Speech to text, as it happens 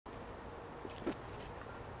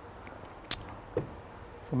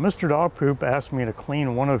So Mr. Dog Poop asked me to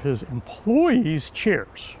clean one of his employees'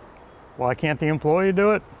 chairs. Why can't the employee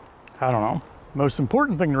do it? I don't know. Most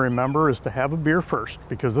important thing to remember is to have a beer first,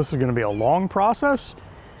 because this is going to be a long process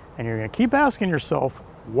and you're going to keep asking yourself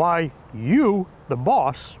why you, the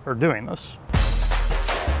boss, are doing this.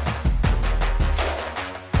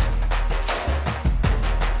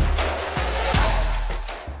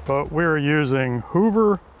 But we're using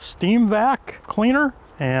Hoover Steam Vac Cleaner,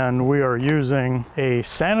 and we are using a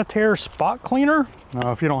Sanitaire spot cleaner.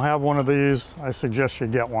 Now, if you don't have one of these, I suggest you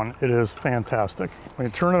get one. It is fantastic. When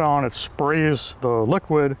you turn it on, it sprays the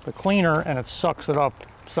liquid, the cleaner, and it sucks it up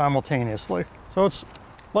simultaneously. So it's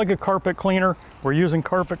like a carpet cleaner. We're using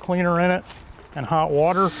carpet cleaner in it and hot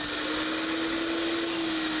water.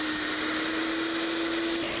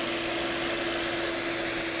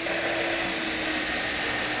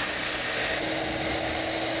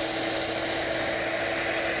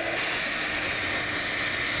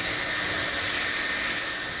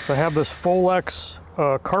 I have this Folex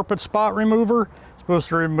carpet spot remover. It's supposed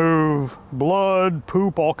to remove blood,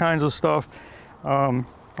 poop, all kinds of stuff. I'm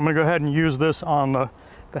gonna go ahead and use this on the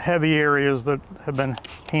heavy areas that have been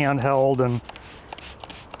handheld and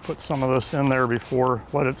put some of this in there before,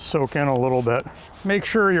 let it soak in a little bit. Make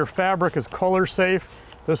sure your fabric is color safe.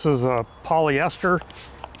 This is a polyester.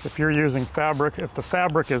 If you're using fabric, if the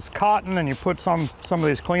fabric is cotton and you put some of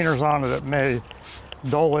these cleaners on it, it may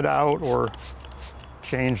dull it out or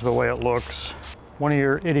change the way it looks. One of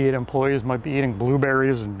your idiot employees might be eating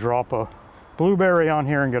blueberries and drop a blueberry on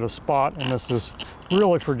here and get a spot, and this is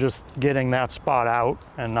really for just getting that spot out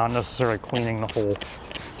and not necessarily cleaning the whole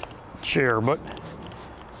chair. But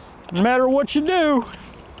no matter what you do,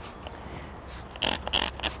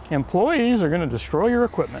 employees are going to destroy your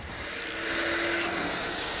equipment.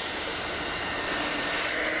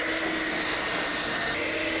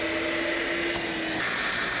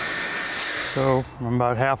 So I'm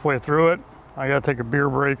about halfway through it. I gotta take a beer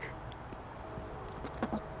break.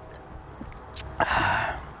 It's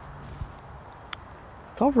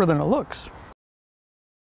tougher than it looks.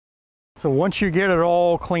 So once you get it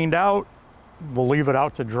all cleaned out, we'll leave it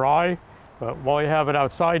out to dry. But while you have it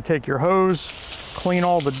outside, take your hose, clean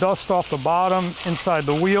all the dust off the bottom, inside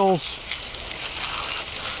the wheels.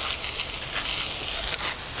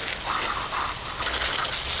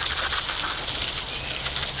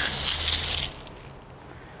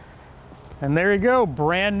 And there you go,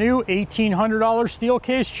 brand new $1,800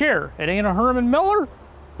 Steelcase chair. It ain't a Herman Miller,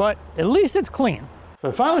 but at least it's clean. So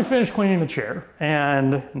I finally finished cleaning the chair,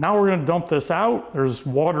 and now we're gonna dump this out. There's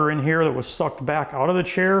water in here that was sucked back out of the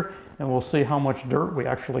chair, and we'll see how much dirt we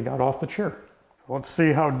actually got off the chair. Let's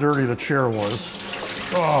see how dirty the chair was.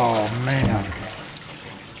 Oh man.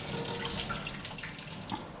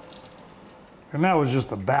 And that was just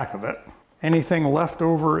the back of it. Anything left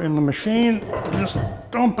over in the machine, just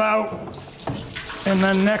dump out. And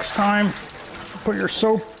then next time, put your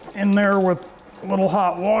soap in there with a little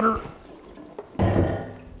hot water.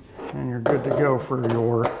 And you're good to go for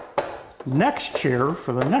your next chair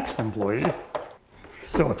for the next employee.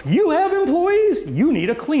 So if you have employees, you need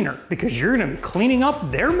a cleaner because you're gonna be cleaning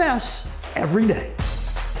up their mess every day.